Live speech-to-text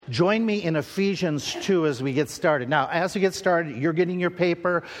Join me in Ephesians 2 as we get started. Now, as we get started, you're getting your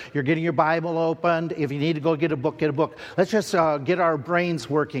paper, you're getting your Bible opened. If you need to go get a book, get a book. Let's just get our brains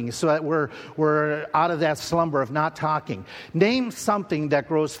working so that we're out of that slumber of not talking. Name something that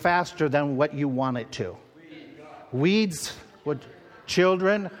grows faster than what you want it to. Weeds. What?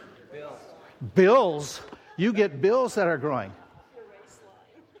 Children. Bills. You get bills that are growing.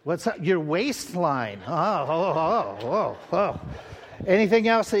 What's that? Your waistline. Oh. Anything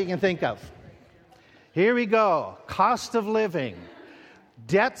else that you can think of? Here we go. Cost of living.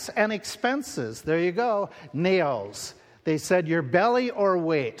 Debts and expenses. There you go. Nails. They said your belly or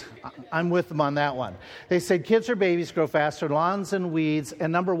weight. I'm with them on that one. They said kids or babies grow faster, lawns and weeds.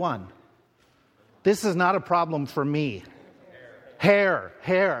 And number one, this is not a problem for me. Hair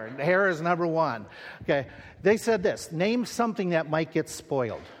is number one. Okay. They said this, name something that might get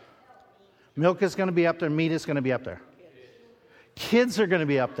spoiled. Milk is going to be up there, meat is going to be up there. Kids are going to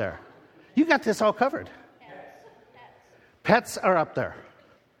be up there. You got this all covered. Pets are up there.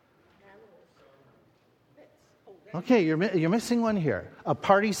 Okay, you're missing one here. A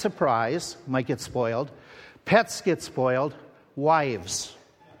party surprise might get spoiled. Pets get spoiled. Wives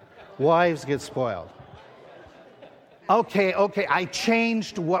get spoiled. Okay, I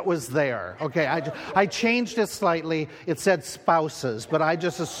changed what was there. Okay, I changed it slightly. It said spouses, but I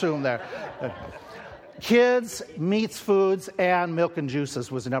just assumed there. Kids, meats, foods, and milk and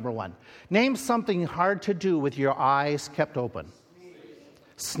juices was number one. Name something hard to do with your eyes kept open.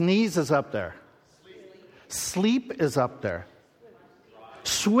 Sneeze is up there. Sleep is up there.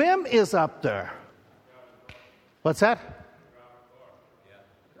 Swim is up there. What's that?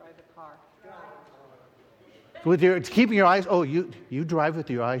 Keeping your eyes. Oh, you drive with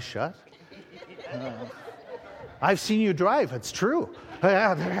your eyes shut? I've seen you drive. It's true.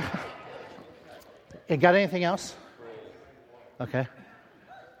 You got anything else? Okay.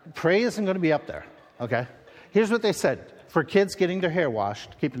 Pray isn't going to be up there. Okay. Here's what they said. For kids getting their hair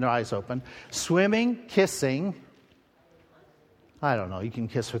washed, keeping their eyes open. Swimming, kissing. I don't know. You can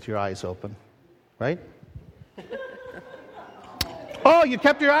kiss with your eyes open. Right? Oh, you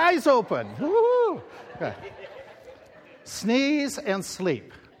kept your eyes open. Woo-hoo. Okay. Sneeze and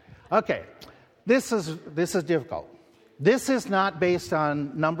sleep. Okay. This is difficult. This is not based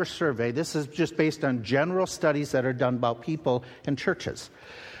on number survey. This is just based on general studies that are done about people and churches.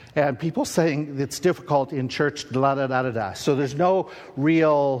 And people saying it's difficult in church, da-da-da-da-da. So there's no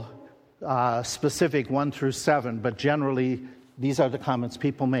real specific 1 through 7, but generally these are the comments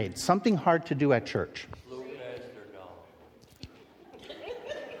people made. Something hard to do at church.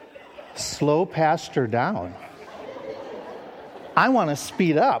 Slow pastor down. I want to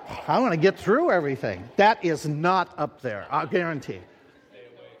speed up. I want to get through everything. That is not up there, I'll guarantee.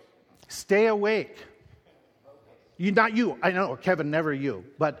 Stay awake. Not you. I know, Kevin, never you.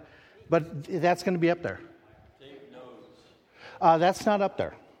 But that's going to be up there. That's not up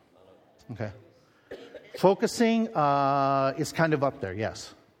there. Okay. Focusing is kind of up there,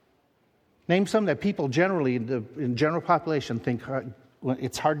 yes. Name some that people generally, in general population, think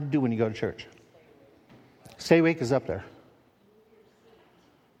it's hard to do when you go to church. Stay awake is up there.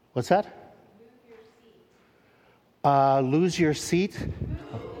 What's that? Lose your seat.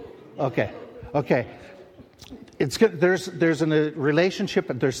 Okay. It's good. There's a relationship,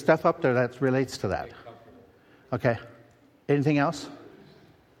 and there's stuff up there that relates to that. Okay. Anything else?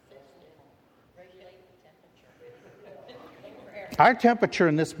 Our temperature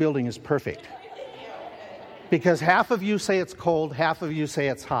in this building is perfect. Because half of you say it's cold, half of you say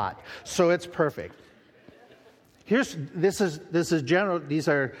it's hot. So it's perfect. This is general. These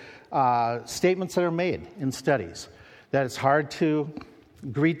are statements that are made in studies that it's hard to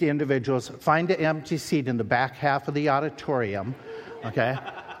greet the individuals. Find an empty seat in the back half of the auditorium. Okay,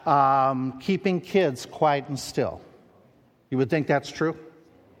 keeping kids quiet and still. You would think that's true.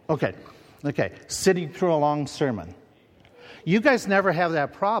 Okay. Sitting through a long sermon. You guys never have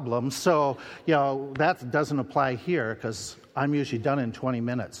that problem, so that doesn't apply here because I'm usually done in 20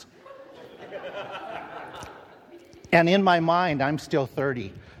 minutes. And in my mind, I'm still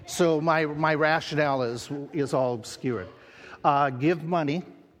 30. So my rationale is all obscured. Give money,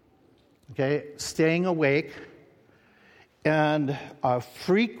 okay, staying awake, and a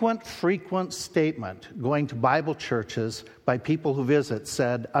frequent statement going to Bible churches by people who visit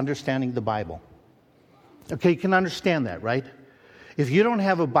said, understanding the Bible. Okay, you can understand that, right? If you don't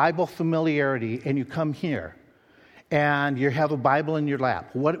have a Bible familiarity and you come here and you have a Bible in your lap,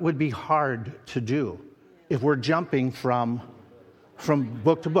 what would be hard to do? If we're jumping from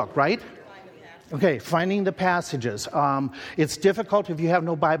book to book, right? Okay, finding the passages. It's difficult if you have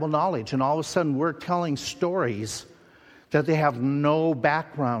no Bible knowledge, and all of a sudden we're telling stories that they have no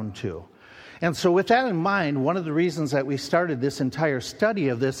background to. And so with that in mind, one of the reasons that we started this entire study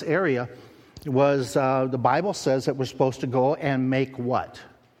of this area was the Bible says that we're supposed to go and make what?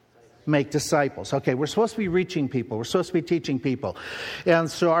 Make disciples. Okay, we're supposed to be reaching people. We're supposed to be teaching people. And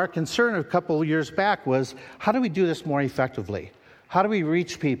so our concern a couple of years back was, how do we do this more effectively? How do we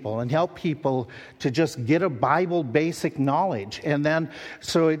reach people and help people to just get a Bible basic knowledge? And then,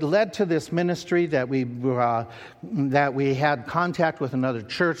 so it led to this ministry that we had contact with another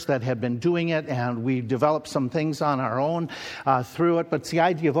church that had been doing it, and we developed some things on our own through it. But it's the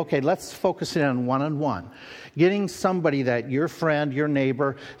idea of, okay, let's focus in on one-on-one. Getting somebody that your friend, your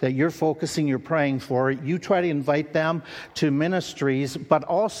neighbor, that you're focusing, you're praying for, you try to invite them to ministries, but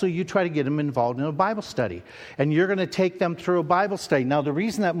also you try to get them involved in a Bible study. And you're going to take them through a Bible study. Now, the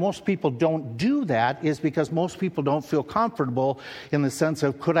reason that most people don't do that is because most people don't feel comfortable in the sense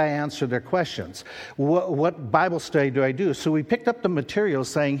of, could I answer their questions? What Bible study do I do? So we picked up the materials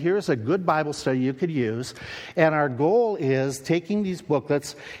saying, here's a good Bible study you could use. And our goal is taking these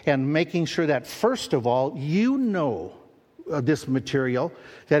booklets and making sure that, first of all, you know this material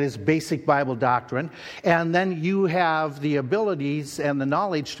that is basic Bible doctrine, and then you have the abilities and the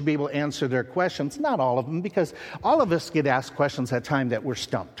knowledge to be able to answer their questions. Not all of them, because all of us get asked questions at times that we're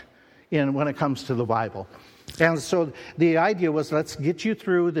stumped in when it comes to the Bible. And so the idea was, let's get you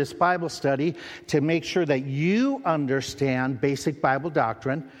through this Bible study to make sure that you understand basic Bible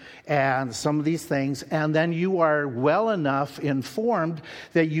doctrine and some of these things, and then you are well enough informed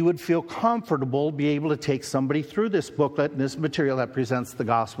that you would feel comfortable be able to take somebody through this booklet and this material that presents the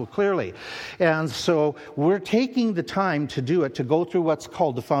gospel clearly. And so we're taking the time to do it, to go through what's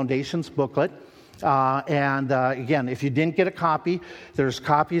called the Foundations booklet. Again, if you didn't get a copy, there's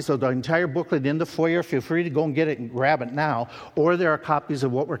copies of the entire booklet in the foyer. Feel free to go and get it and grab it now. Or there are copies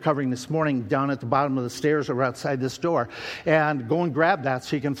of what we're covering this morning down at the bottom of the stairs or outside this door. And go and grab that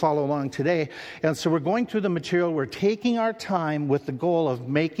so you can follow along today. And so we're going through the material. We're taking our time with the goal of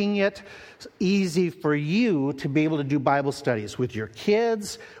making it easy for you to be able to do Bible studies with your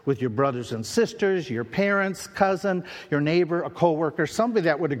kids, with your brothers and sisters, your parents, cousin, your neighbor, a coworker, somebody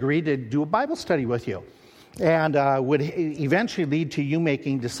that would agree to do a Bible study with you. And would eventually lead to you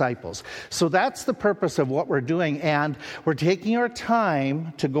making disciples. So that's the purpose of what we're doing. And we're taking our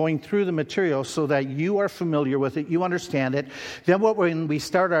time to going through the material so that you are familiar with it, you understand it. Then when we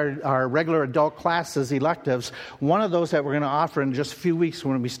start our regular adult classes, electives, one of those that we're going to offer in just a few weeks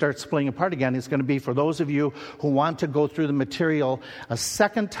when we start splitting apart again is going to be for those of you who want to go through the material a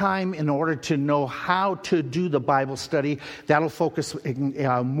second time in order to know how to do the Bible study. That'll focus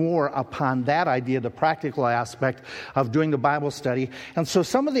more upon that idea, the practical aspect of doing the Bible study. And so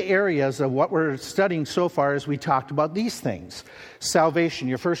some of the areas of what we're studying so far is we talked about these things. Salvation.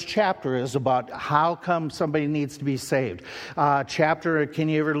 Your first chapter is about how come somebody needs to be saved. Chapter, can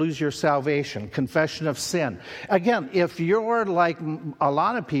you ever lose your salvation? Confession of sin. Again, if you're like a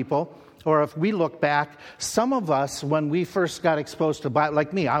lot of people, or if we look back, some of us, when we first got exposed to the Bible,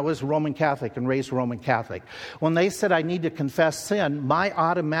 like me, I was Roman Catholic and raised Roman Catholic. When they said I need to confess sin, my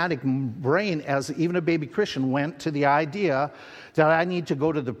automatic brain, as even a baby Christian, went to the idea that I need to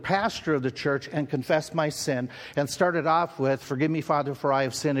go to the pastor of the church and confess my sin, and started off with, "Forgive me, Father, for I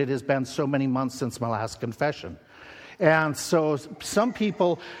have sinned. It has been so many months since my last confession." And so some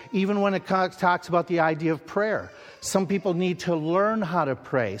people, even when it talks about the idea of prayer, some people need to learn how to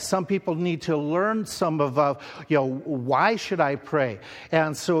pray. Some people need to learn some of, why should I pray?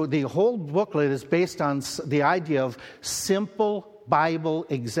 And so the whole booklet is based on the idea of simple Bible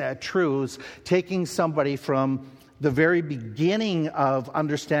truths, taking somebody from the very beginning of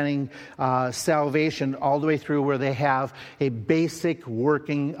understanding salvation all the way through where they have a basic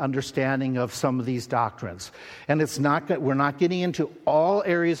working understanding of some of these doctrines. And we're not getting into all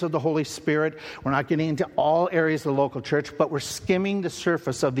areas of the Holy Spirit. We're not getting into all areas of the local church, but we're skimming the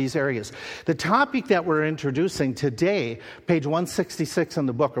surface of these areas. The topic that we're introducing today, page 166 in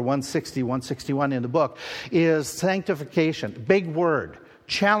the book, or 160, 161 in the book, is sanctification. Big word,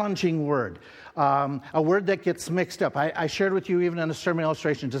 challenging word. A word that gets mixed up. I shared with you even in a sermon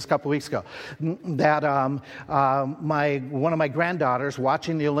illustration just a couple weeks ago that one of my granddaughters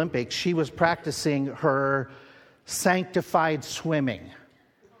watching the Olympics, she was practicing her sanctified swimming.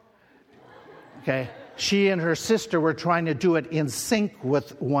 Okay? She and her sister were trying to do it in sync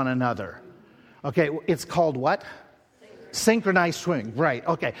with one another. Okay, it's called what? Synchronized swimming, right,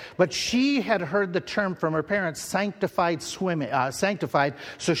 okay. But she had heard the term from her parents, sanctified swimming, sanctified,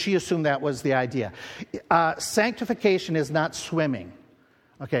 so she assumed that was the idea. Sanctification is not swimming,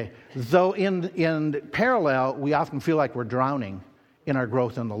 okay. Though in parallel, we often feel like we're drowning in our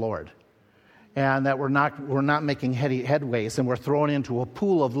growth in the Lord. and that we're not making headways, and we're thrown into a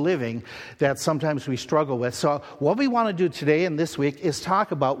pool of living that sometimes we struggle with. So what we want to do today and this week is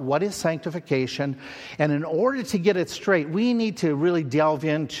talk about what is sanctification, and in order to get it straight, we need to really delve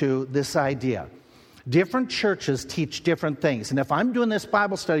into this idea. Different churches teach different things. And if I'm doing this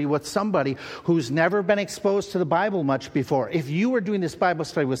Bible study with somebody who's never been exposed to the Bible much before, if you were doing this Bible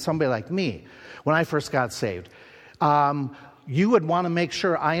study with somebody like me when I first got saved, you would want to make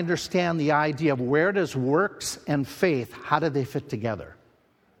sure I understand the idea of where does works and faith, how do they fit together?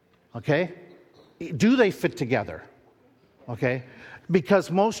 Okay? Do they fit together? Okay?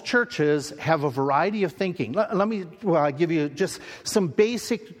 Because most churches have a variety of thinking. Let me give you just some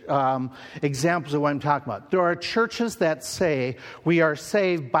basic examples of what I'm talking about. There are churches that say we are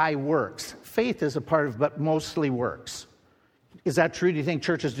saved by works. Faith is a part of, but mostly works. Is that true? Do you think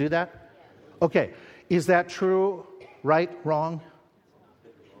churches do that? Okay. Is that true? Right? Wrong?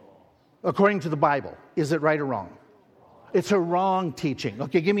 According to the Bible, is it right or wrong? It's a wrong teaching.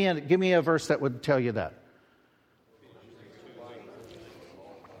 Okay, give me a verse that would tell you that.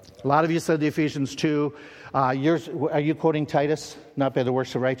 A lot of you said the Ephesians 2. Are you quoting Titus? Not by the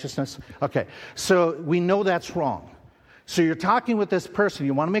works of righteousness? Okay, so we know that's wrong. So you're talking with this person.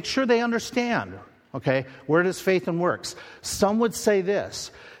 You want to make sure they understand, okay, where does faith and works? Some would say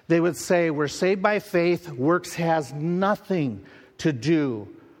this. They would say we're saved by faith. Works has nothing to do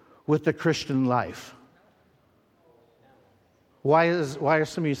with the Christian life. Why are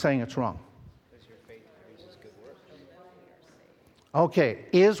some of you saying it's wrong? Okay,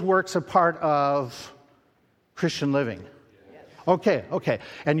 is works a part of Christian living? Okay.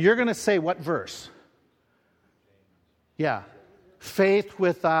 And you're going to say what verse? Yeah. Faith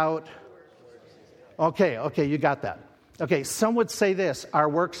without... Okay, you got that. Okay, some would say this, our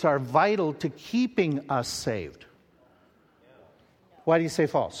works are vital to keeping us saved. Why do you say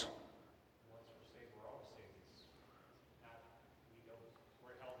false?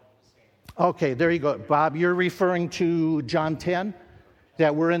 Okay, there you go. Bob, you're referring to John 10,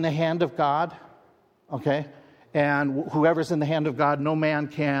 that we're in the hand of God, okay? And whoever's in the hand of God, no man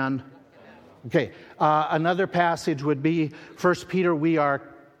can. Okay, another passage would be 1 Peter, we are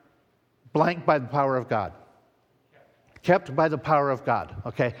blank by the power of God. Kept by the power of God,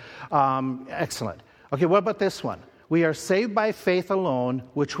 okay? Excellent. Okay, what about this one? We are saved by faith alone,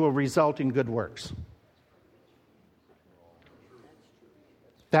 which will result in good works.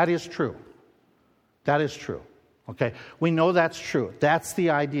 That is true. That is true. Okay? We know that's true. That's the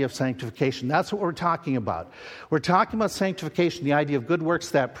idea of sanctification. That's what we're talking about. We're talking about sanctification, the idea of good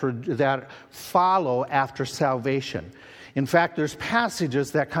works that follow after salvation. In fact, there's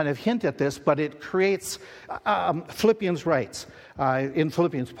passages that kind of hint at this, but it creates... Philippians writes, in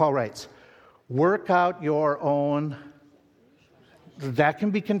Philippians, Paul writes, work out your own... That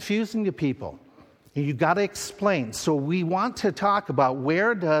can be confusing to people. You've got to explain. So we want to talk about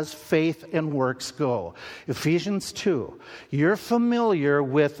where does faith and works go. Ephesians 2. You're familiar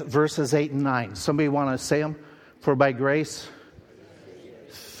with verses 8 and 9. Somebody want to say them? For by grace,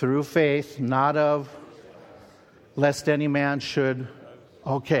 through faith, not of, lest any man should.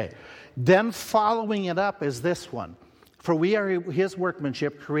 Okay. Then following it up is this one. For we are his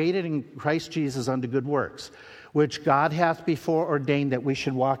workmanship, created in Christ Jesus unto good works, which God hath before ordained that we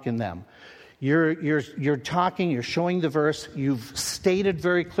should walk in them. You're talking, you're showing the verse, you've stated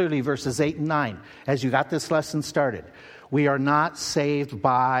very clearly verses 8 and 9 as you got this lesson started. We are not saved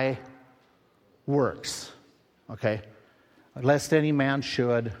by works, okay? Lest any man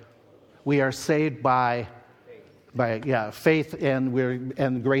should. We are saved by faith, and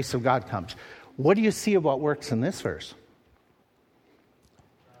the grace of God comes. What do you see about works in this verse?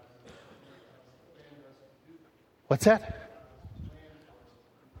 What's that?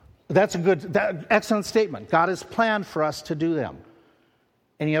 That's excellent statement. God has planned for us to do them.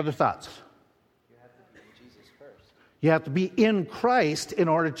 Any other thoughts? You have to be Jesus first. You have to be in Christ in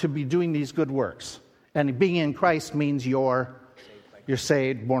order to be doing these good works. And being in Christ means you're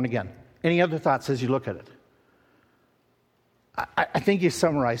saved, born again. Any other thoughts as you look at it? I think you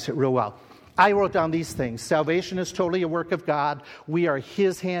summarized it real well. I wrote down these things. Salvation is totally a work of God. We are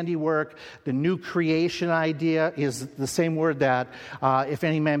his handiwork. The new creation idea is the same word that if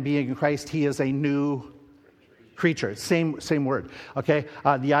any man be in Christ, he is a new creature. Same word. Okay?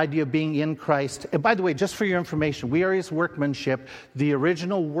 The idea of being in Christ. And by the way, just for your information, we are his workmanship. The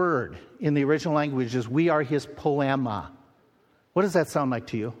original word in the original language is we are his poema. What does that sound like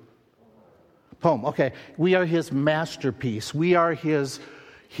to you? Poem. Okay. We are his masterpiece. We are his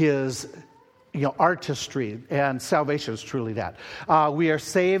artistry, and salvation is truly that. We are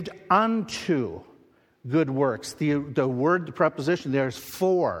saved unto good works. The word, the preposition there is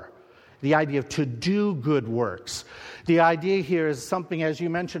for. The idea of to do good works. The idea here is something, as you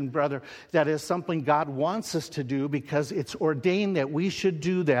mentioned, brother, that is something God wants us to do because it's ordained that we should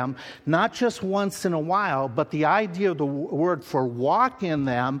do them, not just once in a while, but the idea of the word for walk in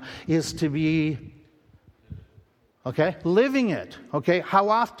them is to be, living it. How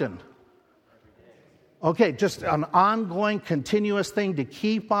often? Just an ongoing, continuous thing to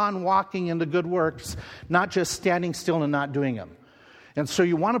keep on walking in the good works, not just standing still and not doing them. And so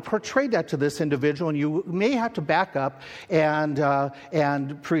you want to portray that to this individual, and you may have to back up and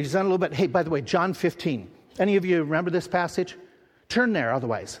present a little bit. Hey, by the way, John 15. Any of you remember this passage? Turn there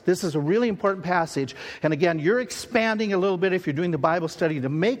otherwise. This is a really important passage. And again, you're expanding a little bit if you're doing the Bible study to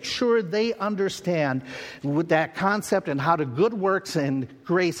make sure they understand with that concept and how the good works and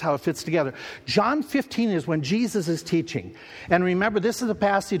grace, how it fits together. John 15 is when Jesus is teaching. And remember, this is a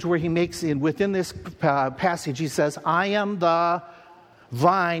passage where he makes, within this passage, he says, I am the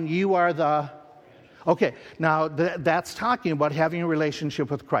vine, you are the... Now that's talking about having a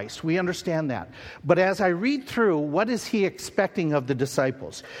relationship with Christ. We understand that. But as I read through, what is he expecting of the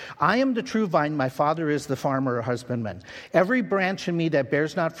disciples? I am the true vine, my Father is the farmer or husbandman. Every branch in me that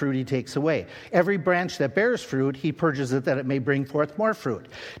bears not fruit, he takes away. Every branch that bears fruit, he purges it that it may bring forth more fruit.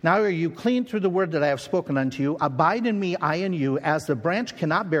 Now are you clean through the word that I have spoken unto you? Abide in me, I in you, as the branch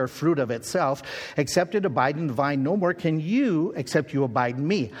cannot bear fruit of itself, except it abide in the vine. No more can you, except you abide in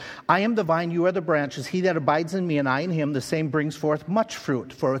me. I am the vine, you are the branches. He that abides in me and I in him, the same brings forth much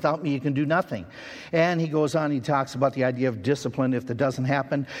fruit. For without me you can do nothing. And he goes on, he talks about the idea of discipline if that doesn't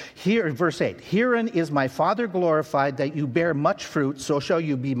happen. Here, verse 8, herein is my Father glorified, that you bear much fruit, so shall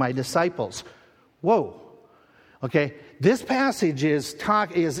you be my disciples. Whoa. This passage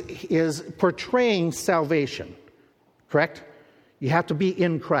is portraying salvation. Correct? You have to be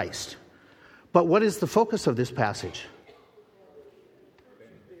in Christ. But what is the focus of this passage?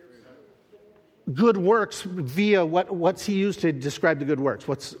 Good works via what's he used to describe the good works?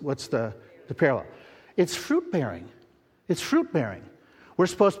 What's the parallel? It's fruit bearing. It's fruit bearing. We're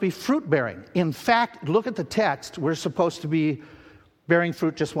supposed to be fruit bearing. In fact, look at the text. We're supposed to be bearing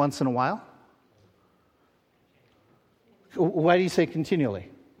fruit just once in a while. Why do you say continually?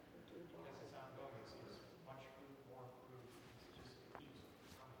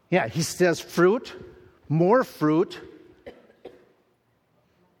 Yeah, he says fruit, more fruit,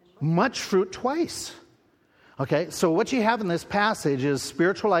 much fruit twice. So what you have in this passage is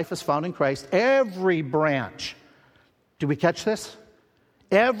spiritual life is found in Christ. Every branch, do we catch this?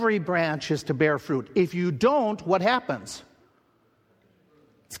 Every branch is to bear fruit. If you don't, what happens?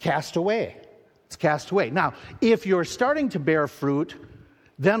 It's cast away. It's cast away. Now, if you're starting to bear fruit,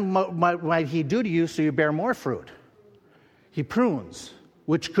 then what might he do to you so you bear more fruit? He prunes,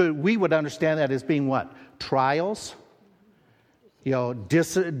 we would understand that as being what? Trials.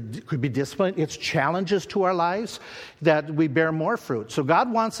 Could be discipline. It's challenges to our lives that we bear more fruit. So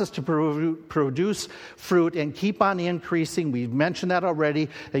God wants us to produce fruit and keep on increasing. We've mentioned that already,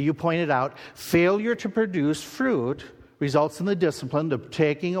 that you pointed out. Failure to produce fruit results in the discipline, the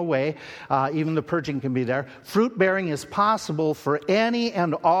taking away. Even the purging can be there. Fruit bearing is possible for any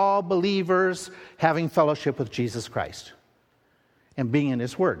and all believers having fellowship with Jesus Christ and being in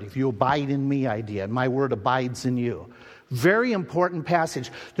his word. If you abide in me idea, and my word abides in you. Very important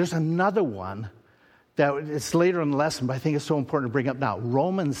passage. There's another one that it's later in the lesson, but I think it's so important to bring up now.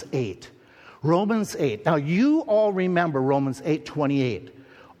 Romans 8. Romans 8. Now, you all remember Romans 8:28.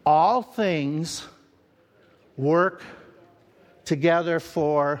 All things work together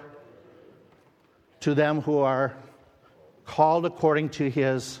to them who are called according to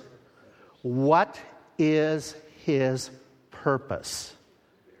his, what is his purpose?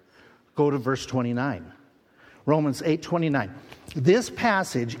 Go to verse 29. Romans 8:29. This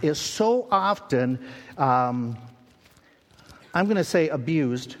passage is so often, I'm going to say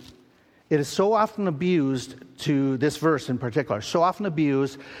abused. It is so often abused to this verse in particular, so often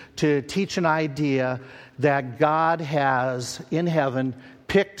abused to teach an idea that God has in heaven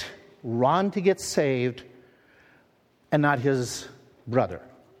picked Ron to get saved and not his brother.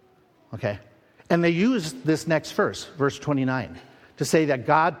 And they use this next verse 29. To say that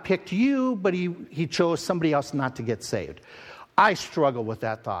God picked you, but he chose somebody else not to get saved. I struggle with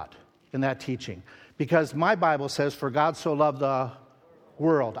that thought and that teaching because my Bible says, for God so loved the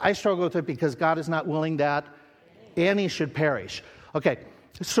world. I struggle with it because God is not willing that any should perish.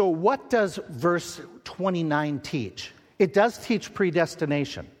 So what does verse 29 teach? It does teach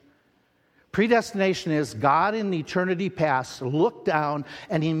predestination. Predestination is God in eternity past looked down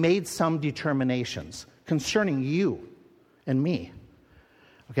and he made some determinations concerning you and me.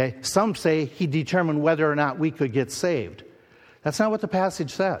 Some say he determined whether or not we could get saved. That's not what the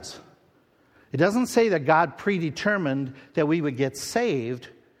passage says. It doesn't say that God predetermined that we would get saved.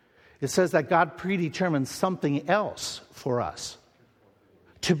 It says that God predetermined something else for us.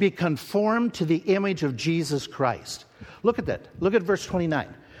 To be conformed to the image of Jesus Christ. Look at that. Look at verse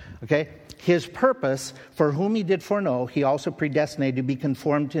 29. Okay? His purpose, for whom he did foreknow, he also predestinated to be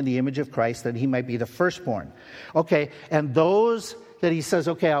conformed to the image of Christ, that he might be the firstborn. Okay, and those that he says,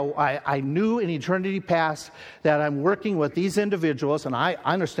 okay, I knew in eternity past that I'm working with these individuals, and I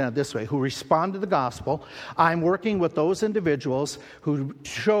understand it this way, who respond to the gospel. I'm working with those individuals who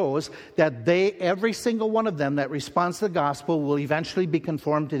shows that every single one of them that responds to the gospel will eventually be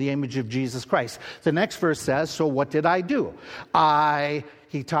conformed to the image of Jesus Christ. The next verse says, so what did I do?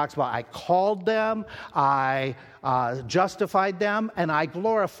 He talks about, I called them, I justified them, and I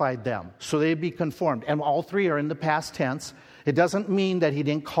glorified them. So they'd be conformed. And all three are in the past tense. It doesn't mean that he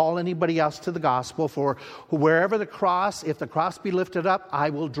didn't call anybody else to the gospel. For wherever if the cross be lifted up, I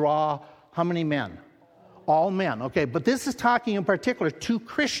will draw how many men? All men. Okay, but this is talking in particular to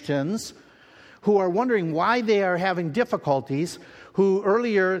Christians who are wondering why they are having difficulties, who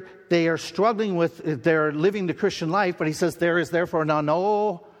earlier they are struggling with, they're living the Christian life, but he says there is therefore now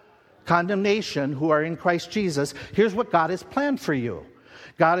no condemnation who are in Christ Jesus. Here's what God has planned for you.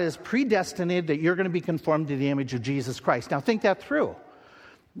 God has predestinated that you're going to be conformed to the image of Jesus Christ. Now think that through.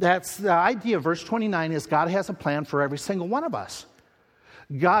 That's the idea. Verse 29 is God has a plan for every single one of us.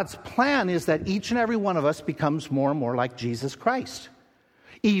 God's plan is that each and every one of us becomes more and more like Jesus Christ.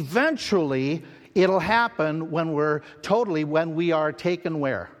 Eventually, it'll happen when we are taken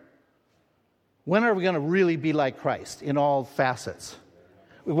where? When are we going to really be like Christ in all facets?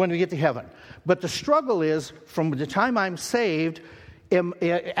 When we get to heaven. But the struggle is, from the time I'm saved,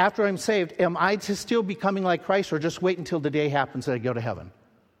 after I'm saved, am I to still becoming like Christ, or just wait until the day happens that I go to heaven?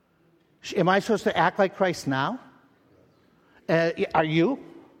 Am I supposed to act like Christ now? Are you?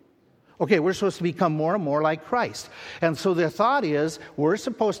 Okay, we're supposed to become more and more like Christ. And so the thought is, we're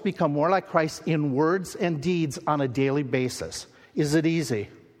supposed to become more like Christ in words and deeds on a daily basis. Is it easy?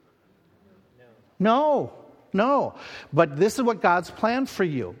 No. But this is what God's planned for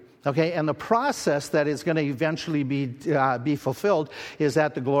you. Okay, and the process that is going to eventually be fulfilled is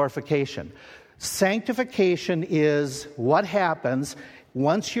at the glorification. Sanctification is what happens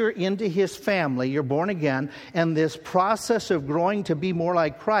once you're into his family, you're born again, and this process of growing to be more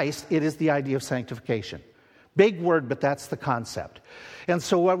like Christ, it is the idea of sanctification. Big word, but that's the concept. And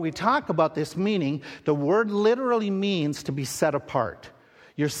so what we talk about this meaning, the word literally means to be set apart.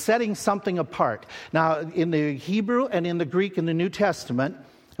 You're setting something apart. Now, in the Hebrew and in the Greek in the New Testament,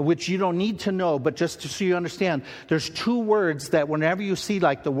 which you don't need to know, but just so you understand, there's two words that whenever you see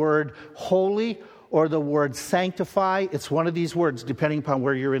like the word holy or the word sanctify, it's one of these words depending upon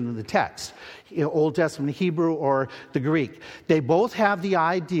where you're in the text, Old Testament Hebrew or the Greek. They both have the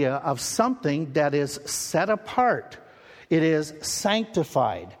idea of something that is set apart. It is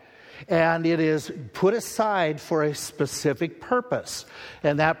sanctified. And it is put aside for a specific purpose.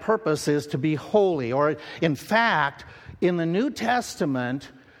 And that purpose is to be holy. Or in fact, in the New Testament,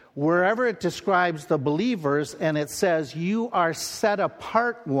 wherever it describes the believers and it says, you are set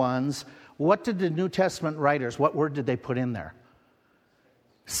apart ones, what did the New Testament writers, what word did they put in there?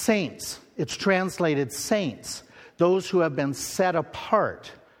 Saints. It's translated saints. Those who have been set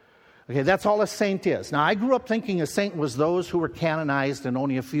apart. Okay, that's all a saint is. Now, I grew up thinking a saint was those who were canonized and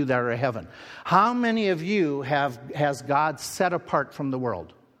only a few that are in heaven. How many of you has God set apart from the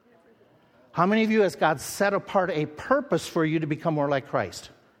world? How many of you has God set apart a purpose for you to become more like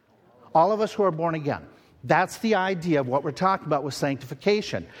Christ? All of us who are born again. That's the idea of what we're talking about with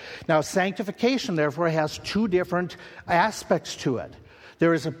sanctification. Now, sanctification, therefore, has two different aspects to it.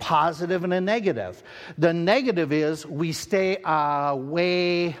 There is a positive and a negative. The negative is we stay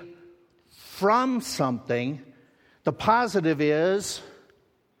away from something. The positive is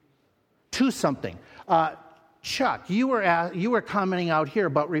to something. Chuck, you were commenting out here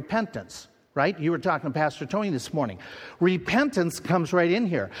about repentance. Right? You were talking to Pastor Tony this morning. Repentance comes right in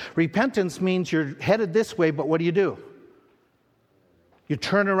here. Repentance means you're headed this way, but what do? You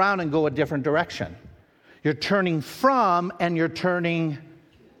turn around and go a different direction. You're turning from and you're turning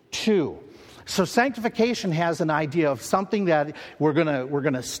to. So sanctification has an idea of something that we're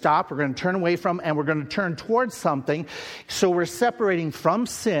gonna stop, we're gonna turn away from, and we're gonna turn towards something. So we're separating from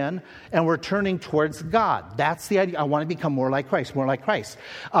sin and we're turning towards God. That's the idea. I want to become more like Christ, more like Christ.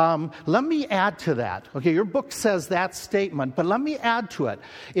 Let me add to that. Okay, your book says that statement, but let me add to it.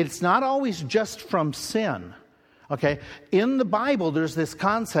 It's not always just from sin. Okay, in the Bible, there's this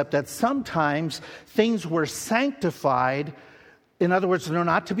concept that sometimes things were sanctified. In other words, they're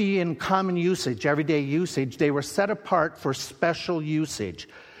not to be in common usage, everyday usage. They were set apart for special usage.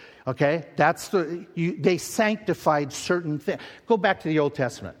 Okay? They sanctified certain things. Go back to the Old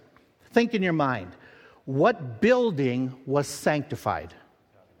Testament. Think in your mind. What building was sanctified?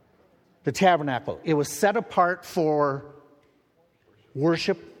 The tabernacle. It was set apart for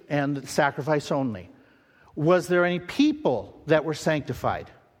worship and sacrifice only. Was there any people that were sanctified?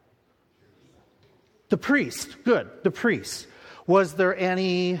 The priest. Good. The priest. Was there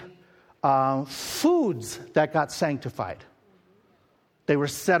any foods that got sanctified? They were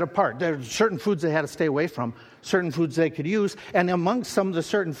set apart. There were certain foods they had to stay away from, certain foods they could use, and among some of the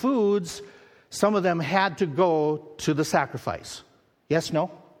certain foods, some of them had to go to the sacrifice. Yes,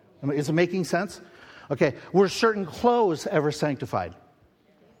 no? Is it making sense? Okay. Were certain clothes ever sanctified?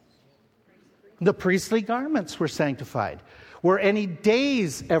 The priestly garments were sanctified. Were any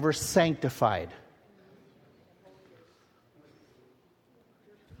days ever sanctified?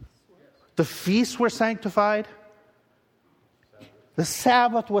 The feasts were sanctified. The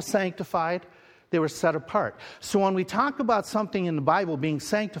Sabbath was sanctified. They were set apart. So when we talk about something in the Bible being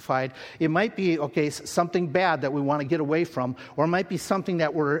sanctified, it might be, something bad that we want to get away from, or it might be something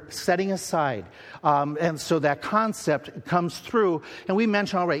that we're setting aside. And so that concept comes through. And we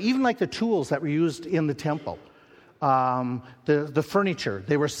mentioned already, even like the tools that were used in the temple. The furniture,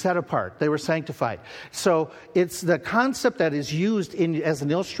 they were set apart. They were sanctified. So it's the concept that is used as an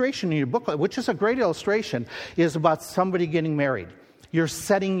illustration in your booklet, which is a great illustration, is about somebody getting married. You're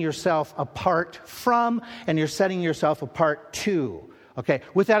setting yourself apart from, and you're setting yourself apart to. Okay,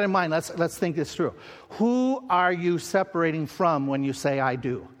 with that in mind, let's think this through. Who are you separating from when you say I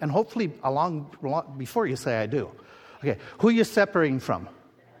do? And hopefully before you say I do. Okay, who are you separating from?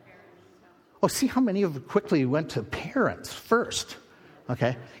 Oh, see how many of you quickly went to parents first.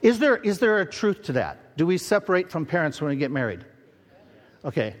 Okay, is there a truth to that? Do we separate from parents when we get married?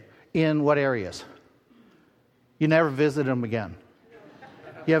 Okay, in what areas? You never visit them again.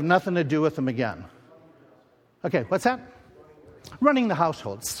 You have nothing to do with them again. Okay, what's that? Running the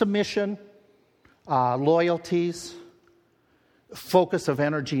household. Submission, loyalties, focus of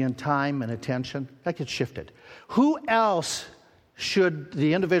energy and time and attention. That gets shifted. Who else should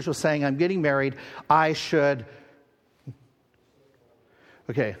the individual saying, I'm getting married, I should...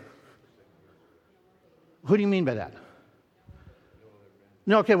 Okay. Who do you mean by that?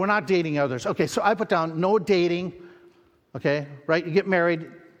 No, okay, we're not dating others. Okay, so I put down no dating. Okay, right? You get married,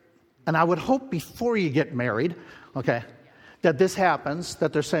 and I would hope before you get married, okay, that this happens,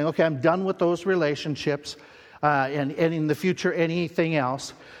 that they're saying, okay, I'm done with those relationships, and in the future, anything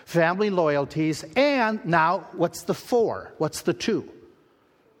else. Family loyalties, and now, what's the 4? What's the 2?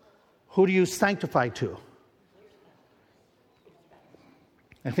 Who do you sanctify to?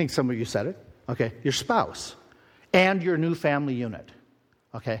 I think some of you said it. Okay, your spouse, and your new family unit.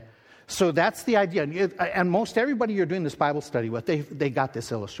 Okay. So that's the idea. And most everybody you're doing this Bible study with, they got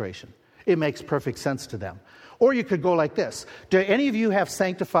this illustration. It makes perfect sense to them. Or you could go like this. Do any of you have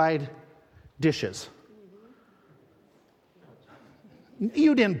sanctified dishes?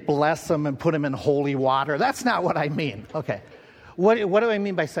 You didn't bless them and put them in holy water. That's not what I mean. Okay. What do I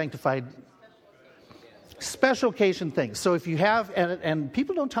mean by sanctified? Special occasion things. So if you have, and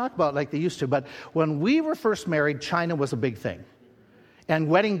people don't talk about it like they used to, but when we were first married, China was a big thing. And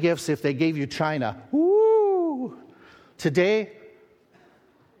wedding gifts, if they gave you china, woo! Today,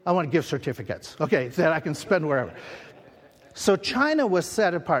 I want gift certificates. Okay, that I can spend wherever. So china was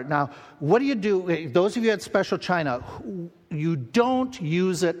set apart. Now, what do you do? Those of you who had special china, you don't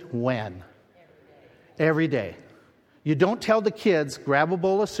use it when? Every day. You don't tell the kids, grab a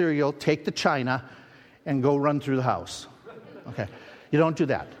bowl of cereal, take the china, and go run through the house. Okay, you don't do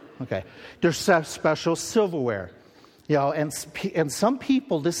that. Okay, there's special silverware. You know, and some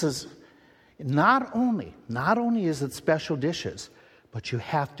people, this is not only is it special dishes, but you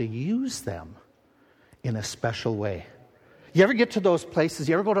have to use them in a special way. You ever get to those places?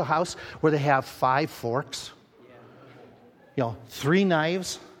 You ever go to a house where they have 5 forks? You know, 3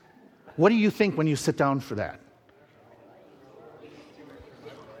 knives? What do you think when you sit down for that?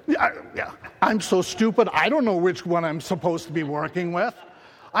 I'm so stupid. I don't know which one I'm supposed to be working with.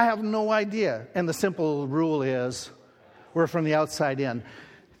 I have no idea. And the simple rule is, we're from the outside in.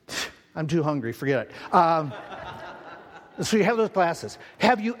 I'm too hungry. Forget it. So you have those glasses.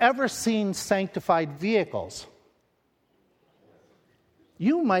 Have you ever seen sanctified vehicles?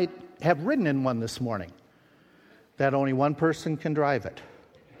 You might have ridden in one this morning. That only one person can drive it.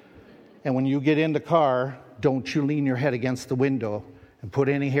 And when you get in the car, don't you lean your head against the window and put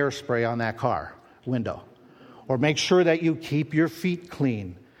any hairspray on that car window. Or make sure that you keep your feet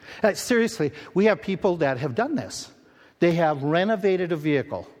clean. Seriously, we have people that have done this. They have renovated a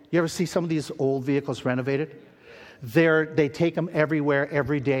vehicle. You ever see some of these old vehicles renovated? They take them everywhere,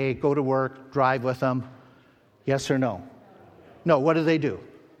 every day, go to work, drive with them. Yes or no? No, what do?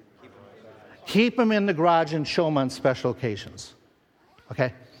 Keep them in the garage and show them on special occasions.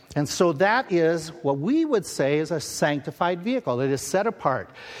 Okay? And so that is what we would say is a sanctified vehicle. It is set apart.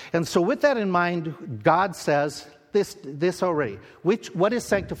 And so with that in mind, God says this already. What is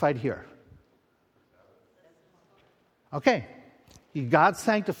sanctified here? Okay. God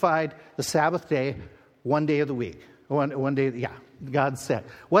sanctified the Sabbath day, one day of the week. One day, yeah, God said.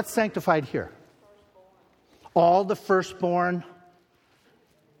 What's sanctified here? All the firstborn.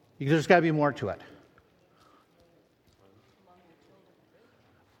 There's got to be more to it.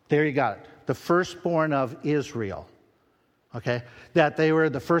 There you got it. The firstborn of Israel. Okay? That they were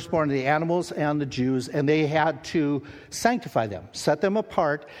the firstborn of the animals and the Jews, and they had to sanctify them, set them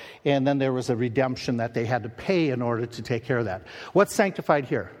apart, and then there was a redemption that they had to pay in order to take care of that. What's sanctified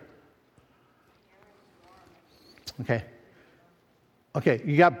here? Okay. Okay,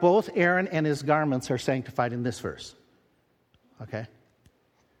 you got both Aaron and his garments are sanctified in this verse. Okay?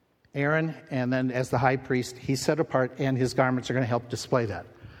 Aaron, and then as the high priest, he's set apart, and his garments are going to help display that.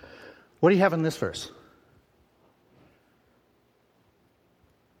 What do you have in this verse?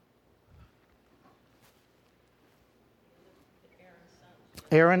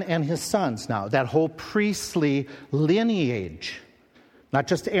 Aaron and his sons now. That whole priestly lineage, not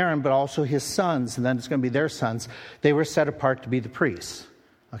just Aaron, but also his sons, and then it's going to be their sons. They were set apart to be the priests.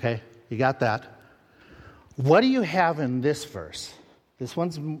 Okay, you got that. What do you have in this verse? This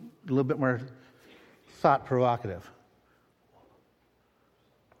one's a little bit more thought-provocative.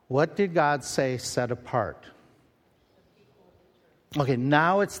 What did God say set apart? Okay,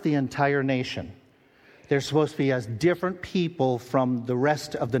 now it's the entire nation. They're supposed to be as different people from the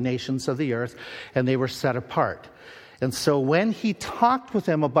rest of the nations of the earth, and they were set apart. And so when he talked with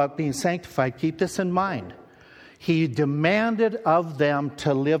them about being sanctified, keep this in mind. He demanded of them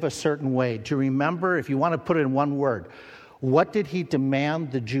to live a certain way. Do you remember, if you want to put it in one word, what did he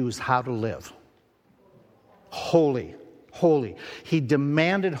demand the Jews how to live? Holy. Holy. He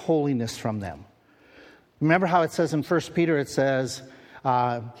demanded holiness from them. Remember how it says in 1 Peter, it says,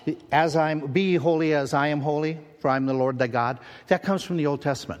 be ye holy as I am holy, for I am the Lord thy God. That comes from the Old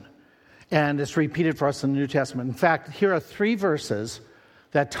Testament. And it's repeated for us in the New Testament. In fact, here are 3 verses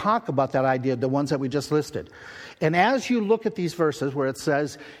that talk about that idea, the ones that we just listed. And as you look at these verses where it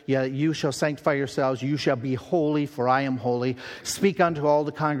says, yeah, you shall sanctify yourselves, you shall be holy, for I am holy. Speak unto all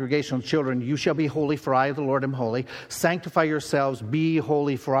the congregational children, you shall be holy, for I, the Lord, am holy. Sanctify yourselves, be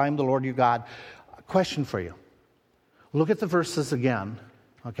holy, for I am the Lord your God. A question for you. Look at the verses again,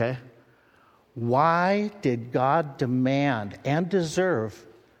 okay? Why did God demand and deserve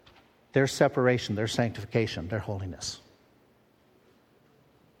their separation, their sanctification, their holiness?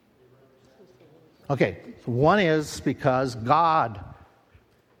 Okay, one is because God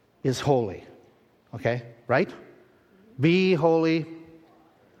is holy. Okay, right? Be holy,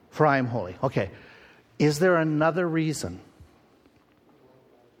 for I am holy. Okay, is there another reason?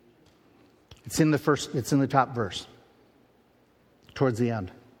 It's in the top verse, towards the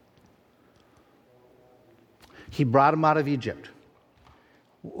end. He brought them out of Egypt.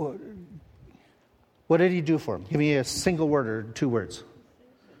 What did he do for them? Give me a single word or 2 words.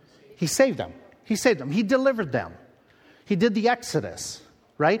 He saved them. He saved them. He delivered them. He did the Exodus,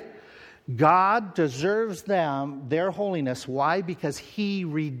 right? God deserves them, their holiness. Why? Because he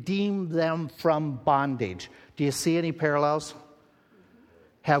redeemed them from bondage. Do you see any parallels?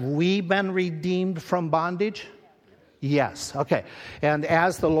 Have we been redeemed from bondage? Yes. Okay. And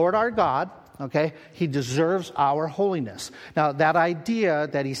as the Lord our God, okay, he deserves our holiness. Now, that idea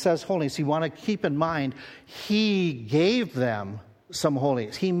that he says holiness, you want to keep in mind, he gave them some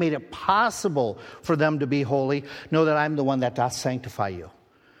holiness. He made it possible for them to be holy. Know that I'm the one that doth sanctify you.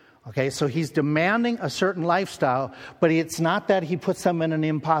 Okay, so he's demanding a certain lifestyle, but it's not that he puts them in an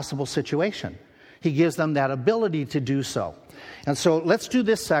impossible situation. He gives them that ability to do so. And so let's do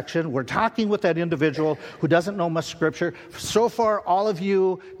this section. We're talking with that individual who doesn't know much scripture. So far, all of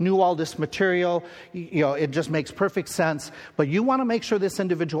you knew all this material. You know, it just makes perfect sense. But you want to make sure this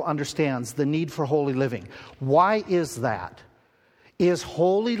individual understands the need for holy living. Why is that? Is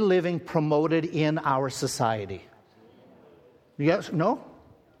holy living promoted in our society? Yes? No?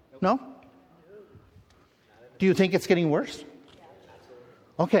 No? Do you think it's getting worse?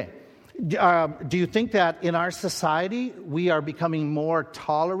 Okay. Do you think that in our society we are becoming more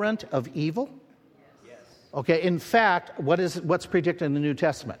tolerant of evil? Yes. Okay. In fact, what's predicted in the New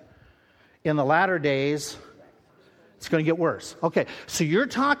Testament? In the latter days, it's going to get worse. Okay. So you're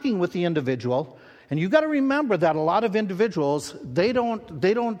talking with the individual. And you've got to remember that a lot of individuals, they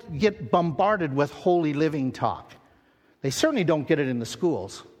don't get bombarded with holy living talk. They certainly don't get it in the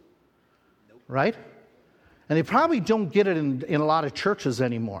schools, right? And they probably don't get it in a lot of churches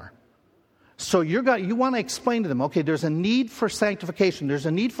anymore. So you want to explain to them, okay, there's a need for sanctification. There's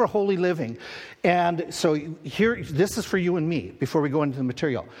a need for holy living. And so here, this is for you and me before we go into the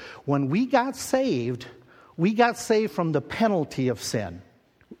material. When we got saved from the penalty of sin.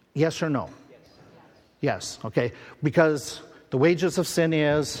 Yes or no? Yes, okay. Because the wages of sin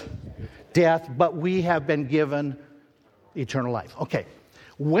is death, but we have been given eternal life. Okay.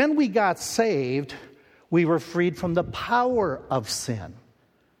 When we got saved, we were freed from the power of sin.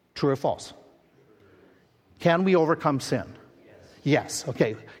 True or false? Can we overcome sin? Yes.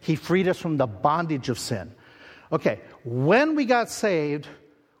 Okay. He freed us from the bondage of sin. Okay. When we got saved,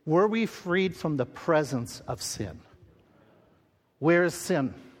 were we freed from the presence of sin? Where is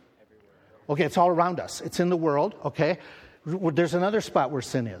sin? Okay, it's all around us. It's in the world, okay? There's another spot where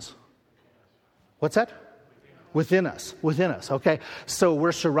sin is. What's that? Within us, okay? So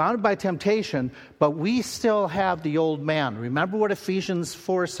we're surrounded by temptation, but we still have the old man. Remember what Ephesians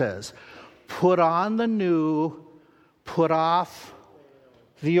 4 says. Put on the new, put off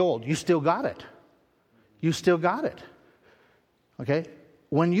the old. You still got it. You still got it. Okay?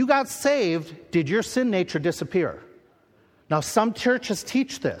 When you got saved, did your sin nature disappear? Now, some churches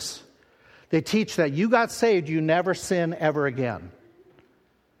teach this. They teach that you got saved, you never sin ever again.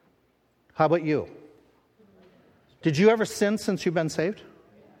 How about you? Did you ever sin since you've been saved?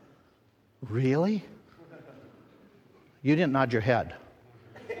 Really? You didn't nod your head.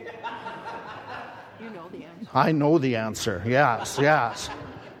 You know the answer. I know the answer. Yes.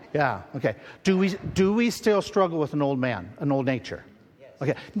 Yeah, okay. Do we still struggle with an old man, an old nature?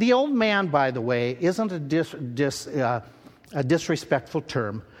 Okay. The old man, by the way, isn't a disrespectful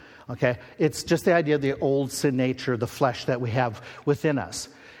term. Okay. It's just the idea of the old sin nature, the flesh that we have within us.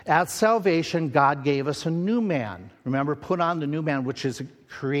 At salvation, God gave us a new man. Remember, put on the new man, which is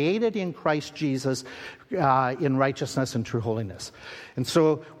created in Christ Jesus in righteousness and true holiness. And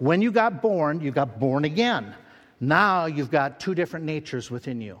so when you got born again. Now you've got two different natures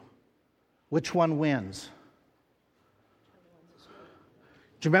within you. Which one wins?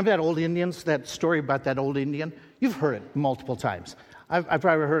 Do you remember that story about that old Indian? You've heard it multiple times. I've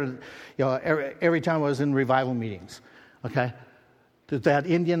probably heard it every time I was in revival meetings. Okay? That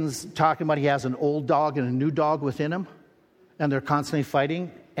Indian's talking about he has an old dog and a new dog within him, and they're constantly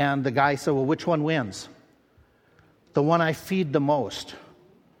fighting. And the guy said, well, which one wins? The one I feed the most,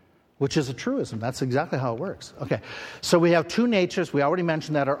 which is a truism. That's exactly how it works. Okay, so we have two natures. We already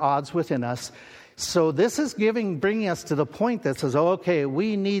mentioned that are odds within us. So this is bringing us to the point that says, okay,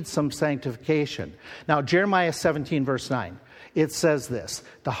 we need some sanctification. Now, Jeremiah 17, verse 9, it says this,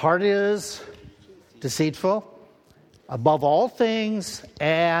 the heart is deceitful above all things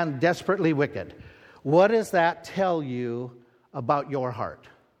and desperately wicked. What does that tell you about your heart?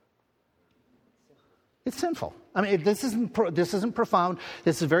 It's sinful. I mean, this isn't profound.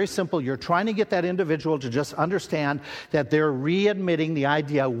 This is very simple. You're trying to get that individual to just understand that they're readmitting the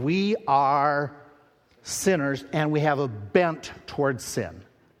idea we are sinners and we have a bent towards sin.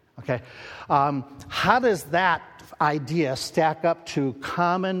 Okay? How does that idea stack up to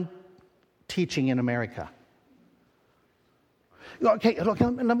common teaching in America? Okay, look,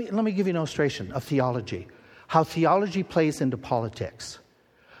 let me give you an illustration of theology. How theology plays into politics.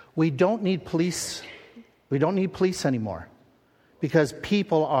 We don't need police anymore because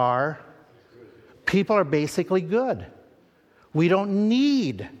people are basically good. We don't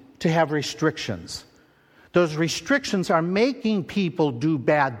need to have restrictions. Those restrictions are making people do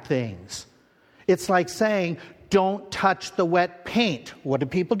bad things. It's like saying, don't touch the wet paint. What do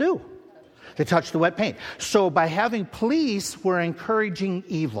people do? They touch the wet paint. So by having police, we're encouraging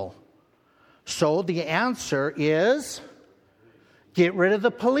evil. So the answer is get rid of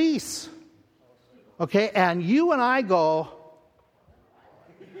the police. Okay, and you and I go,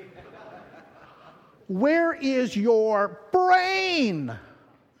 where is your brain?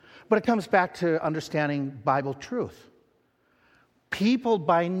 But it comes back to understanding Bible truth. People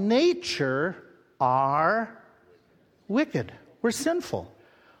by nature are wicked. We're sinful.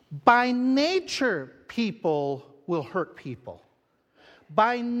 By nature, people will hurt people.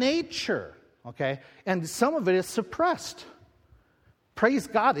 By nature, okay? And some of it is suppressed. Praise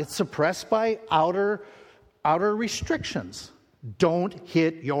God, it's suppressed by outer restrictions. Don't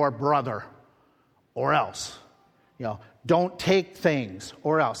hit your brother, or else. Don't take things,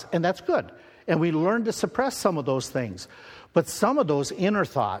 or else. And that's good. And we learn to suppress some of those things. But some of those inner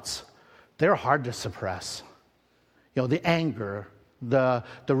thoughts, they're hard to suppress. The anger, the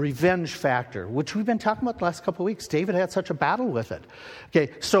revenge factor, which we've been talking about the last couple of weeks. David had such a battle with it.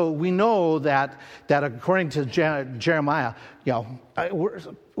 Okay, so we know that according to Jeremiah,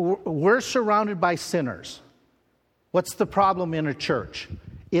 we're surrounded by sinners. What's the problem in a church?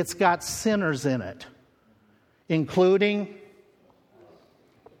 It's got sinners in it, including...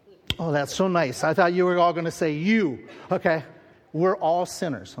 Oh, that's so nice. I thought you were all going to say you. Okay. We're all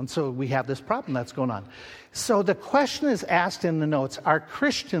sinners. And so we have this problem that's going on. So the question is asked in the notes, are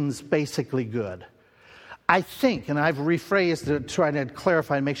Christians basically good? I think, and I've rephrased to try to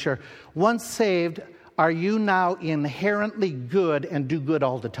clarify and make sure, once saved, are you now inherently good and do good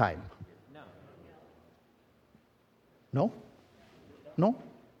all the time? No? No?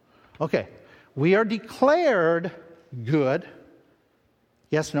 Okay. We are declared good.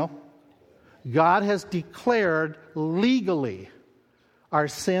 Yes, no? God has declared legally our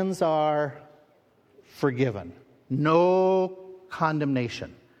sins are forgiven. No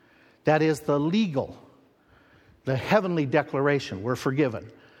condemnation. That is the legal, the heavenly declaration. We're forgiven.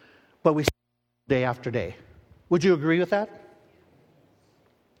 But we sin day after day. Would you agree with that?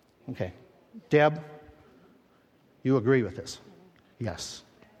 Okay. Deb, you agree with this? Yes.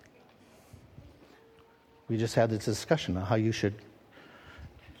 We just had this discussion on how you should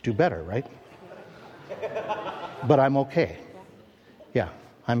do better, right? But I'm okay. Yeah,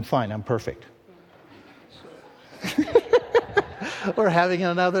 I'm fine. I'm perfect. We're having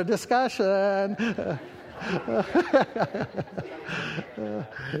another discussion.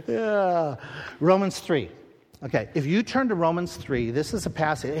 Yeah. Romans 3. Okay, if you turn to Romans 3, this is a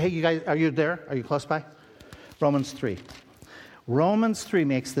passage. Hey, you guys, are you there? Are you close by? Romans 3. Romans 3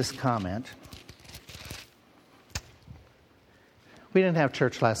 makes this comment. We didn't have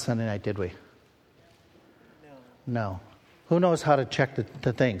church last Sunday night, did we? No. Who knows how to check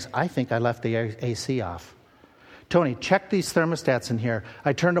the things? I think I left the AC off. Tony, check these thermostats in here.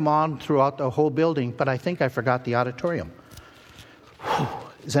 I turned them on throughout the whole building, but I think I forgot the auditorium. Whew.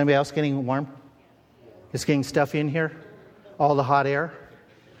 Is anybody else getting warm? It's getting stuffy in here? All the hot air?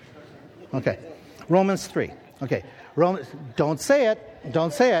 Okay. Romans 3. Okay. Don't say it.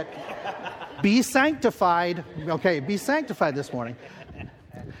 Don't say it. Be sanctified. Okay, be sanctified this morning.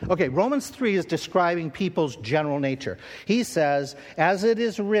 Okay, Romans 3 is describing people's general nature. He says, as it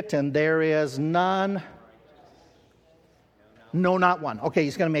is written, there is none... No, not one. Okay,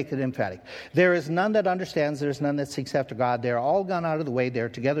 he's going to make it emphatic. There is none that understands. There is none that seeks after God. They are all gone out of the way. They are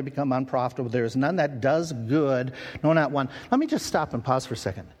together become unprofitable. There is none that does good. No, not one. Let me just stop and pause for a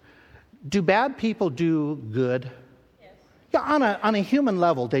second. Do bad people do good? Yes. Yeah, on a human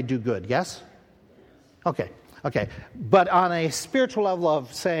level, they do good, yes? Okay. But on a spiritual level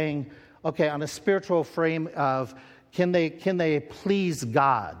of saying, okay, on a spiritual frame of, can they please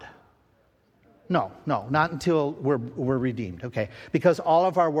God? No, not until we're redeemed, okay? Because all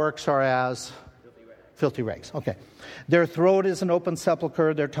of our works are as filthy rags, okay. Their throat is an open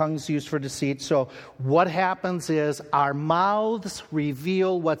sepulcher, their tongues used for deceit. So what happens is our mouths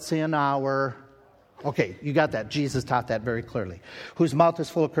reveal what's in our... Okay, you got that. Jesus taught that very clearly. Whose mouth is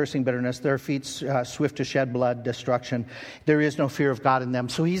full of cursing, bitterness, their feet swift to shed blood, destruction. There is no fear of God in them.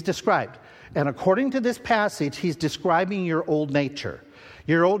 So he's described. And according to this passage, he's describing your old nature.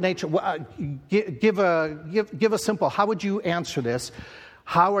 Your old nature. Give a simple. How would you answer this?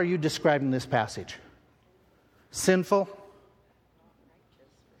 How are you describing this passage? Sinful?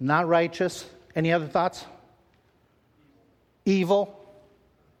 Not righteous? Any other thoughts? Evil?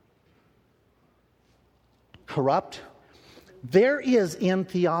 Corrupt? There is in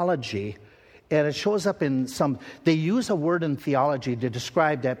theology, and it shows up in some, they use a word in theology to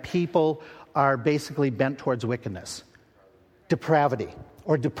describe that people are basically bent towards wickedness, depravity,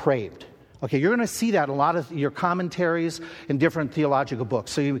 or depraved. Okay, you're going to see that in a lot of your commentaries in different theological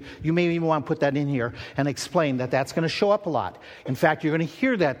books. So you may even want to put that in here and explain that that's going to show up a lot. In fact, you're going to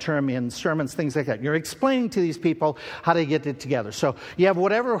hear that term in sermons, things like that. You're explaining to these people how to get it together. So you have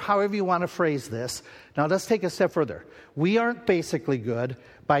however you want to phrase this. Now let's take a step further. We aren't basically good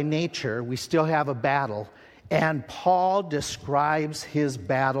by nature. We still have a battle. And Paul describes his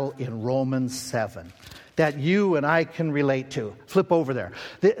battle in Romans 7. That you and I can relate to. Flip over there.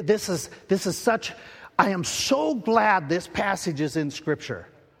 This is such, I am so glad this passage is in Scripture.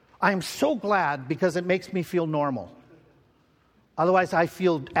 I am so glad because it makes me feel normal. Otherwise, I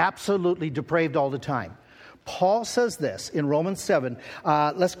feel absolutely depraved all the time. Paul says this in Romans 7.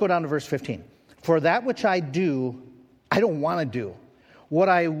 Let's go down to verse 15. For that which I do, I don't want to do. What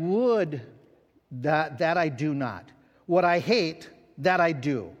I would, that I do not. What I hate, that I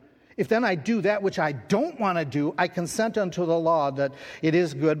do. If then I do that which I don't want to do, I consent unto the law that it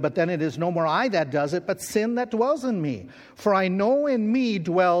is good, but then it is no more I that does it, but sin that dwells in me. For I know in me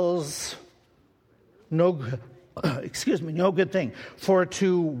dwells no good thing. For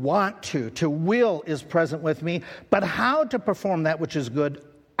to want to will is present with me, but how to perform that which is good,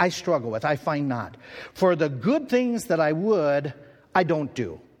 I struggle with, I find not. For the good things that I would, I don't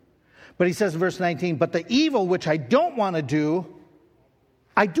do. But he says in verse 19, but the evil which I don't want to do,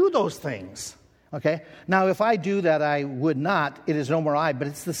 I do those things. Okay? Now, if I do that I would not, it is no more I, but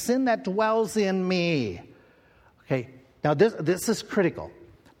it's the sin that dwells in me. Okay? Now, this is critical.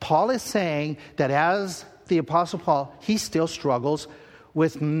 Paul is saying that as the Apostle Paul, he still struggles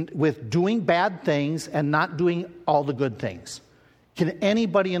with doing bad things and not doing all the good things. Can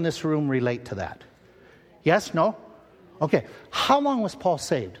anybody in this room relate to that? Yes? No? Okay. How long was Paul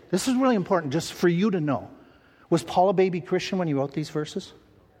saved? This is really important just for you to know. Was Paul a baby Christian when he wrote these verses?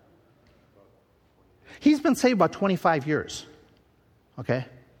 He's been saved about 25 years. Okay?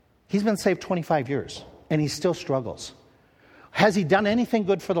 He's been saved 25 years, and he still struggles. Has he done anything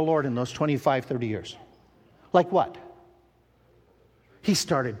good for the Lord in those 25, 30 years? Like what? He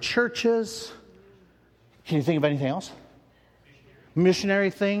started churches. Can you think of anything else?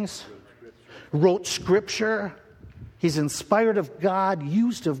 Missionary things. Wrote scripture. He's inspired of God,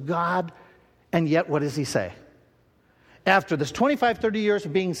 used of God. And yet, what does he say? After this 25, 30 years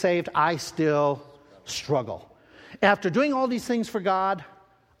of being saved, I still struggle. After doing all these things for God,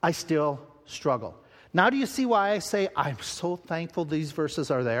 I still struggle. Now do you see why I say I'm so thankful these verses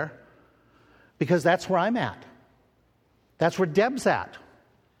are there? Because that's where I'm at. That's where Deb's at.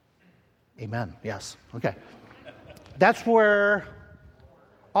 Amen. Yes. Okay. That's where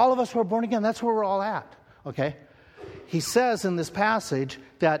all of us who are born again, that's where we're all at. Okay? He says in this passage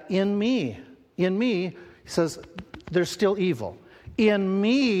that in me, he says, there's still evil. In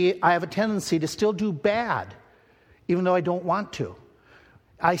me, I have a tendency to still do bad, even though I don't want to.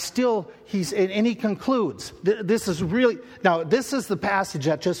 And he concludes, this is the passage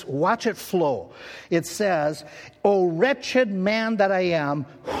that just watch it flow. It says, O wretched man that I am,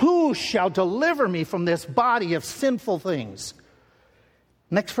 who shall deliver me from this body of sinful things?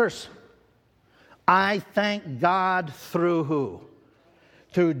 Next verse. I thank God through who?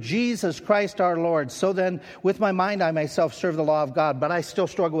 Through Jesus Christ our Lord. So then, with my mind I myself serve the law of God, but I still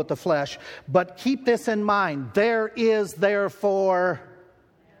struggle with the flesh. But keep this in mind, there is therefore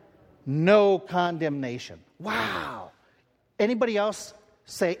no condemnation. Wow. Anybody else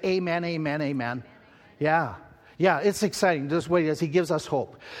say amen, amen, amen? Yeah. Yeah, it's exciting. This way as he gives us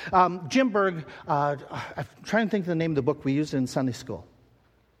hope. Jim Berg, I'm trying to think of the name of the book we used in Sunday school.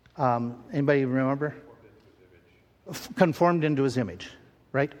 Anybody remember? Conformed into his image.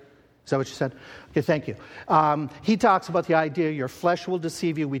 Right? Is that what you said? Okay, thank you. He talks about the idea your flesh will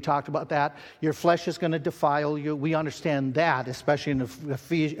deceive you. We talked about that. Your flesh is going to defile you. We understand that, especially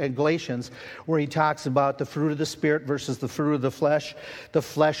in Galatians, where he talks about the fruit of the Spirit versus the fruit of the flesh. The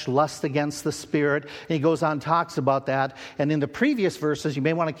flesh lusts against the Spirit. And he goes on and talks about that. And in the previous verses, you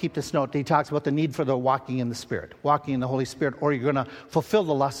may want to keep this note, he talks about the need for the walking in the Spirit, walking in the Holy Spirit, or you're going to fulfill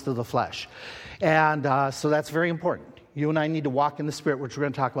the lust of the flesh. And so that's very important. You and I need to walk in the Spirit, which we're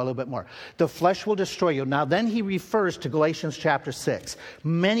going to talk about a little bit more. The flesh will destroy you. Now, then he refers to Galatians chapter 6.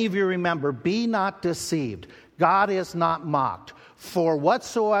 Many of you remember, be not deceived. God is not mocked. For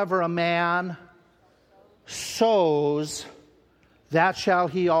whatsoever a man sows, that shall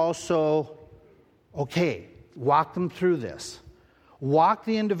he also... Okay, walk them through this. Walk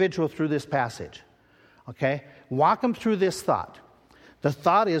the individual through this passage. Okay? Walk them through this thought. The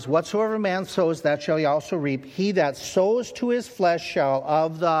thought is, whatsoever man sows, that shall he also reap. He that sows to his flesh shall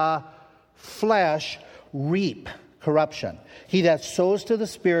of the flesh reap corruption. He that sows to the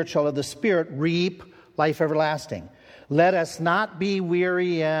Spirit shall of the Spirit reap life everlasting. Let us not be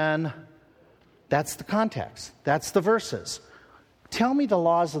weary in... That's the context. That's the verses. Tell me the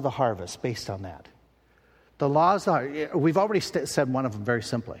laws of the harvest based on that. The laws are... We've already said one of them very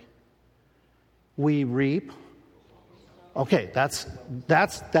simply. We reap... Okay, that's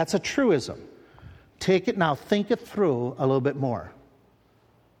a truism. Take it now, think it through a little bit more.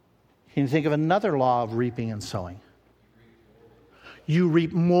 Can you think of another law of reaping and sowing? You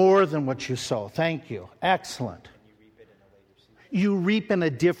reap more than what you sow. Thank you. Excellent. You reap in a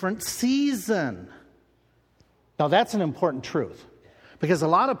different season. Now that's an important truth. Because a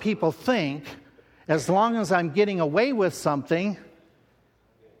lot of people think, as long as I'm getting away with something,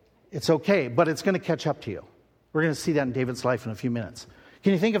 it's okay, but it's going to catch up to you. We're going to see that in David's life in a few minutes.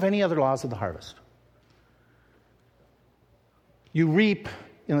 Can you think of any other laws of the harvest? You reap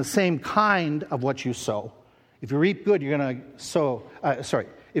in the same kind of what you sow. If you reap good, you're going to sow.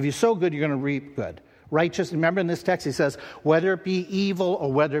 If you sow good, you're going to reap good. Righteous, remember in this text, he says, whether it be evil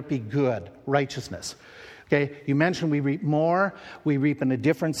or whether it be good, righteousness. Okay, you mentioned we reap more, we reap in a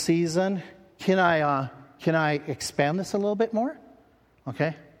different season. Can I expand this a little bit more?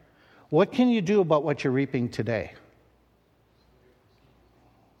 Okay. What can you do about what you're reaping today?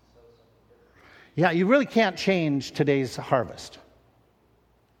 Yeah, you really can't change today's harvest.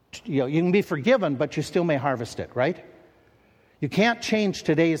 You can be forgiven, but you still may harvest it, right? You can't change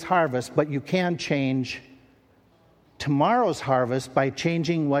today's harvest, but you can change tomorrow's harvest by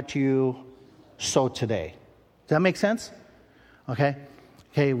changing what you sow today. Does that make sense? Okay,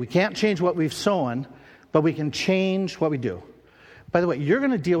 we can't change what we've sown, but we can change what we do. By the way, you're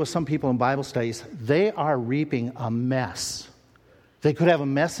going to deal with some people in Bible studies. They are reaping a mess. They could have a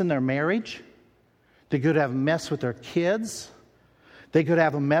mess in their marriage. They could have a mess with their kids. They could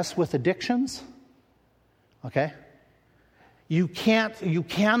have a mess with addictions. Okay? You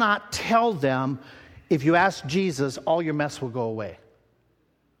cannot tell them, if you ask Jesus, all your mess will go away.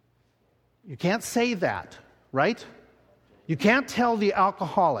 You can't say that, right? You can't tell the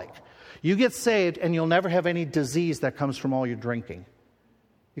alcoholic, you get saved and you'll never have any disease that comes from all your drinking.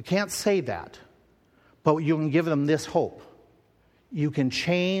 You can't say that. But you can give them this hope. You can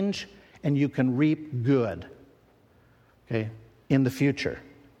change and you can reap good, okay, in the future.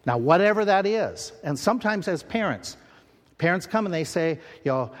 Now, whatever that is, and sometimes as parents come and they say,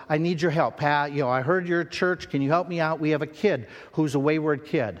 I need your help, Pat. I heard your church. Can you help me out? We have a kid who's a wayward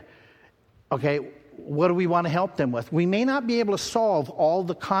kid. Okay, what do we want to help them with? We may not be able to solve all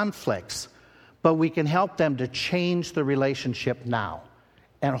the conflicts, but we can help them to change the relationship now.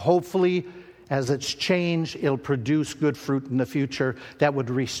 And hopefully, as it's changed, it'll produce good fruit in the future that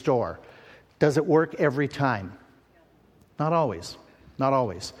would restore. Does it work every time? Not always. Not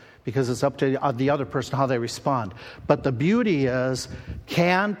always. Because it's up to the other person how they respond. But the beauty is,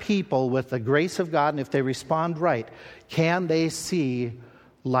 can people, with the grace of God, and if they respond right, can they see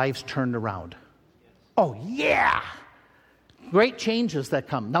lives turned around? Oh, yeah! Great changes that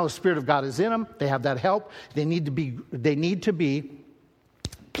come. Now the Spirit of God is in them. They have that help. They need to be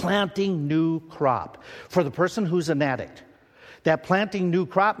planting new crop. For the person who's an addict, that planting new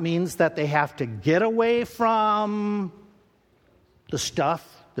crop means that they have to get away from the stuff,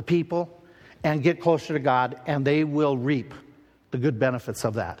 the people, and get closer to God, and they will reap the good benefits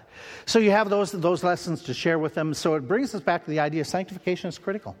of that. So you have those lessons to share with them. So it brings us back to the idea sanctification is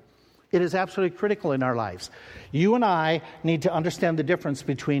critical. It is absolutely critical in our lives. You and I need to understand the difference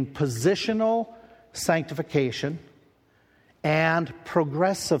between positional sanctification and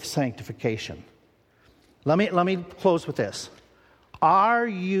progressive sanctification. Let me close with this. Are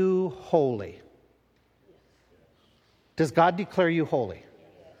you holy? Does God declare you holy?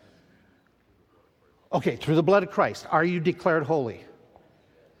 Okay, through the blood of Christ, are you declared holy?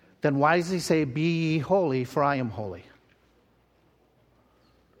 Then why does he say, be ye holy, for I am holy?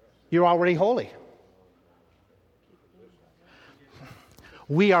 You're already holy.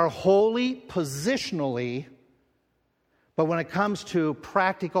 We are holy positionally, but when it comes to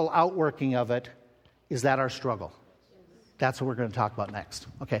practical outworking of it, is that our struggle? That's what we're going to talk about next.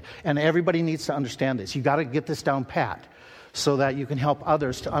 Okay, and everybody needs to understand this. You got to get this down pat so that you can help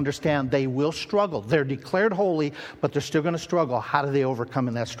others to understand they will struggle. They're declared holy, but they're still going to struggle. How do they overcome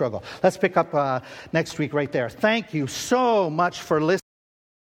in that struggle? Let's pick up next week right there. Thank you so much for listening.